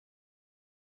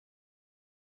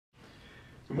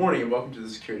Good morning and welcome to the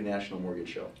Security National Mortgage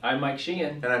Show. I'm Mike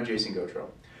Shehan. And I'm Jason Gautreau.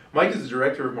 Mike is the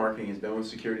Director of Marketing and has been with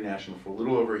Security National for a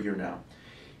little over a year now.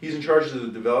 He's in charge of the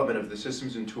development of the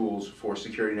systems and tools for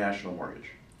Security National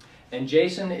Mortgage. And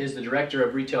Jason is the Director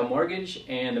of Retail Mortgage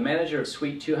and the Manager of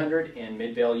Suite 200 in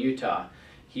Midvale, Utah.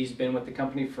 He's been with the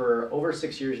company for over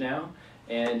 6 years now,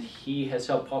 and he has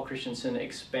helped Paul Christensen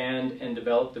expand and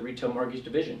develop the retail mortgage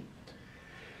division.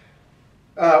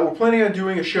 We're planning on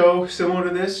doing a show similar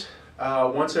to this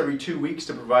once every 2 weeks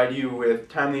to provide you with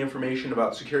timely information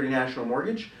about Security National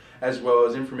Mortgage as well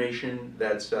as information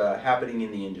that's happening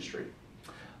in the industry.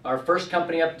 Our first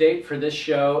company update for this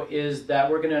show is that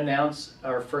we're going to announce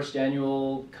our first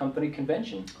annual company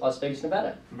convention, Las Vegas,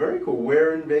 Nevada. Very cool.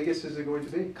 Where in Vegas is it going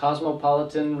to be?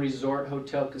 Cosmopolitan Resort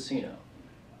Hotel Casino.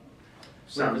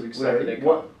 Sounds exciting.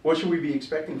 What should we be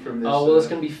expecting from this? Oh, well, it's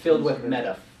going to be filled with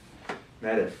MEDIF.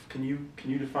 MEDIF. Can you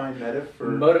define MEDIF? For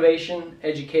motivation,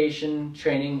 education,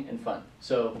 training, and fun.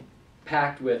 So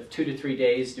packed with 2 to 3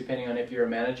 days, depending on if you're a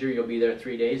manager, you'll be there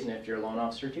 3 days, and if you're a loan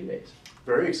officer, 2 days.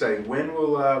 Very exciting. When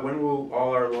will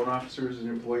all our loan officers and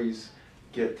employees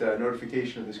get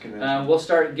notification of this convention? We'll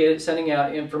start sending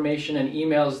out information and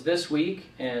emails this week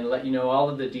and let you know all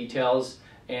of the details.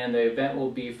 And the event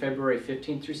will be February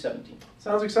 15th through 17th.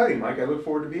 Sounds exciting, Mike. I look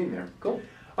forward to being there. Cool.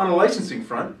 On the licensing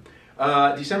front,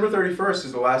 December 31st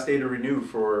is the last day to renew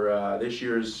for this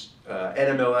year's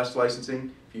NMLS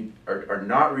licensing. If you are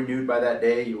not renewed by that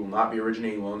day, you will not be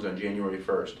originating loans on January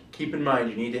 1st. Keep in mind,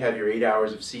 you need to have your 8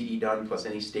 hours of CE done plus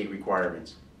any state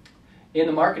requirements. In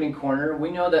the marketing corner, we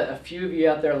know that a few of you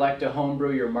out there like to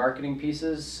homebrew your marketing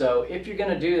pieces. So if you're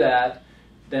going to do that,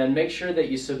 then make sure that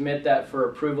you submit that for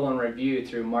approval and review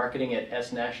through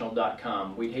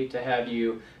marketing@snational.com. We'd hate to have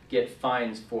you get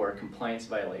fines for compliance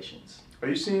violations. Are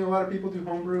you seeing a lot of people do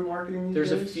homebrew marketing these days?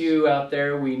 There's a few out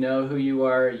there. We know who you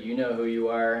are. You know who you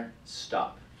are.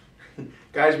 Stop.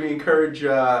 Guys, we encourage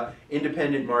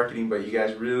independent marketing, but you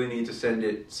guys really need to send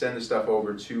the stuff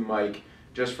over to Mike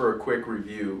just for a quick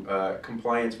review.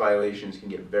 Compliance violations can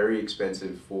get very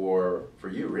expensive for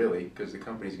you, really, because the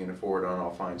company's going to forward on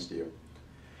all fines to you.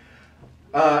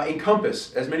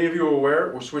 Encompass, as many of you are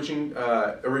aware, we're switching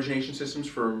origination systems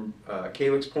from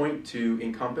Calyx Point to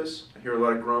Encompass. I hear a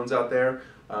lot of groans out there.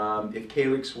 If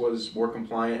Calyx was more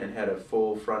compliant and had a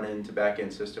full front-end to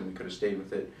back-end system, we could have stayed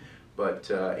with it.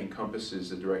 But Encompass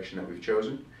is the direction that we've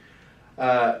chosen.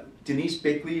 Denise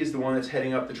Bickley is the one that's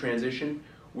heading up the transition.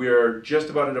 We are just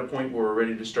about at a point where we're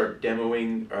ready to start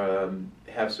demoing,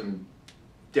 have some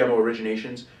demo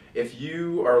originations. If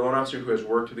you are a loan officer who has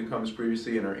worked with Encompass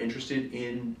previously and are interested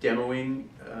in demoing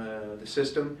the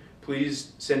system,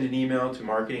 please send an email to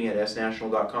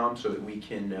marketing@snational.com so that we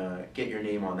can get your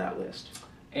name on that list.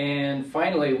 And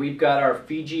finally, we've got our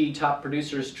Fiji Top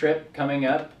Producers trip coming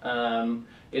up.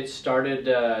 It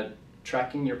started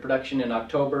tracking your production in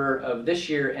October of this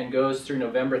year and goes through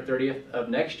November 30th of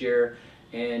next year.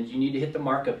 And you need to hit the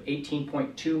mark of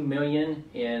 18.2 million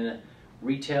in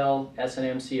retail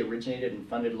SNMC originated and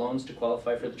funded loans to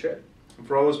qualify for the trip. And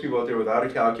for all those people out there without a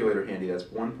calculator handy, that's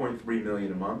 1.3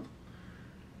 million a month.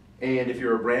 And if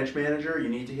you're a branch manager, you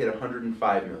need to hit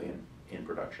 105 million in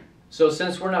production. So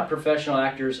since we're not professional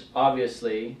actors,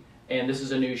 obviously, and this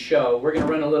is a new show, we're going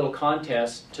to run a little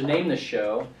contest to name the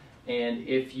show. And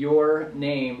if your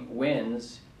name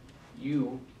wins,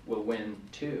 you will win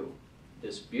too.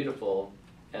 This beautiful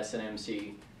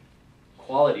SNMC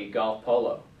quality golf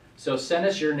polo. So send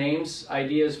us your names,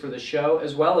 ideas for the show,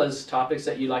 as well as topics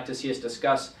that you'd like to see us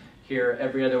discuss here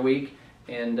every other week.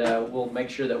 And we'll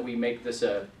make sure that we make this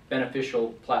a beneficial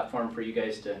platform for you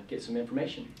guys to get some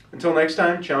information. Until next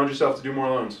time, challenge yourself to do more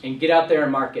loans. And get out there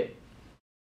and market.